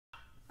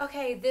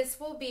Okay, this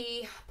will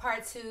be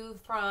part 2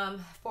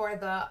 for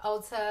the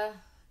Ulta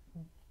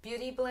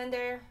Beauty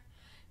Blender.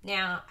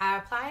 Now, I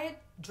applied it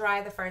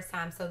dry the first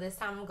time, so this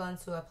time I'm going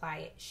to apply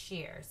it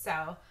sheer.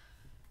 So,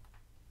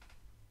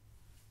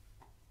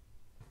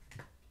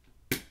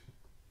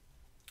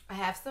 I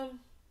have some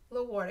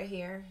little water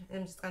here.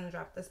 I'm just going to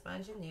drop the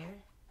sponge in there.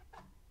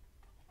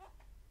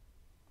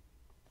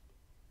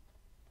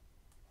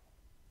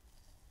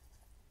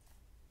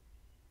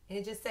 And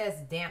it just says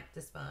damp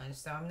the sponge,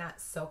 so I'm not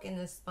soaking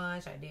the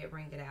sponge. I did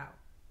wring it out.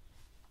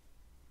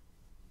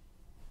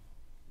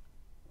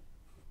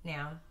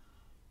 Now,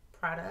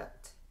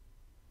 product.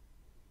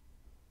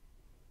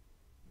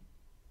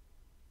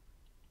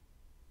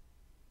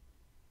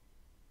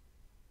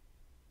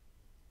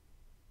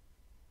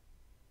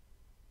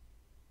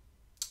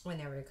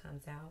 Whenever it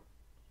comes out.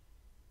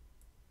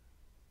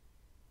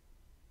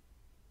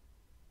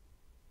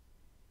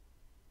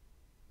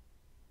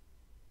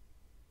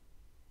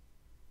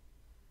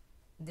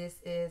 This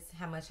is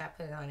how much I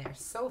put on there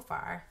so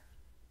far.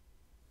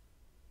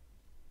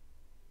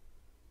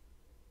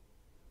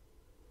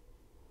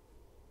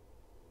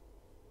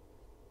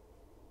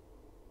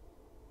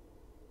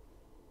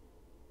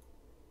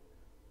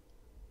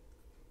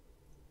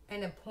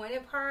 And the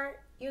pointed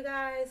part, you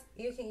guys,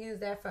 you can use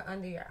that for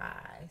under your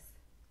eyes.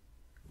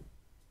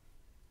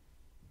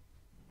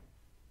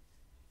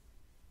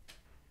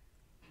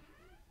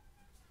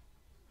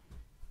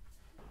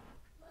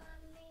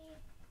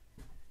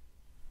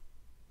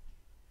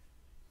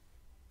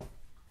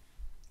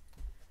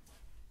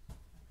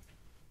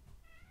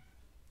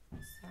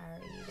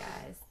 Sorry, you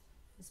guys.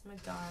 It's my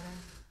daughter.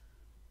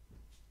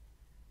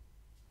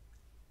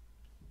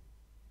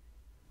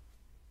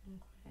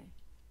 Okay.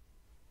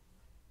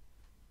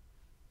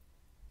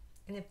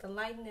 And if the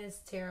lighting is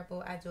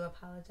terrible, I do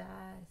apologize.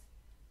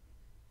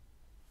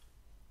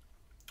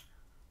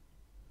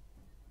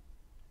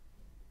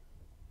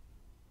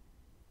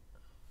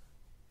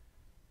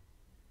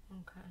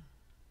 Okay.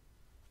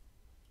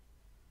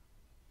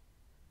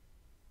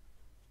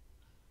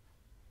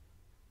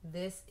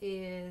 This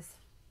is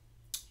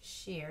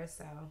sheer,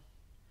 so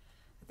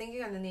I think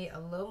you're going to need a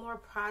little more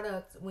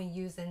product when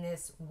using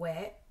this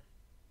wet,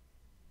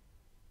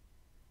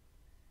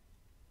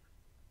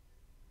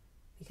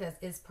 because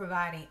it's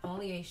providing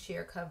only a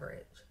sheer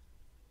coverage.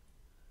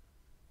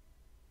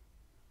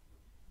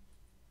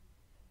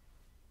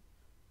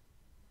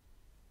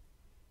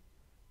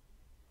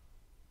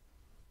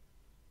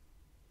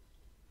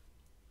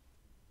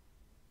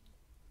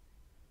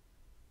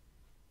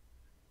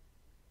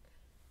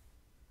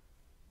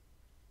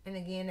 And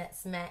again,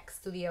 that's MAC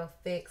Studio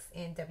Fix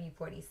in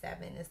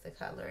W47 is the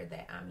color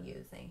that I'm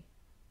using.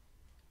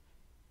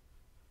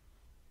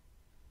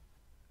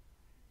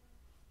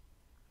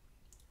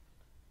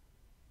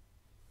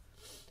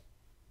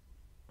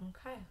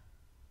 Okay.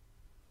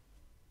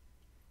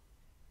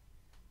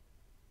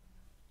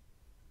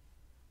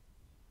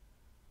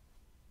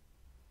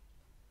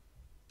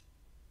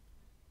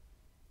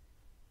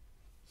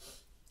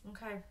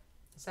 Okay,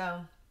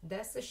 so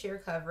that's the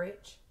sheer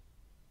coverage.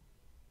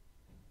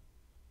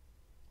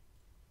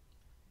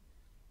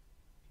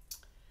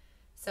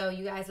 So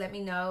you guys let me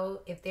know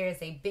if there's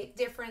a big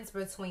difference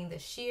between the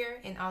sheer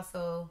and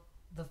also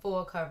the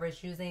full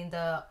coverage using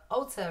the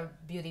Ulta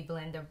Beauty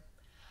Blender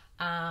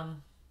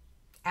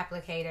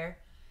applicator,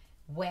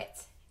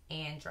 wet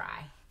and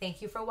dry.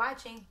 Thank you for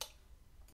watching.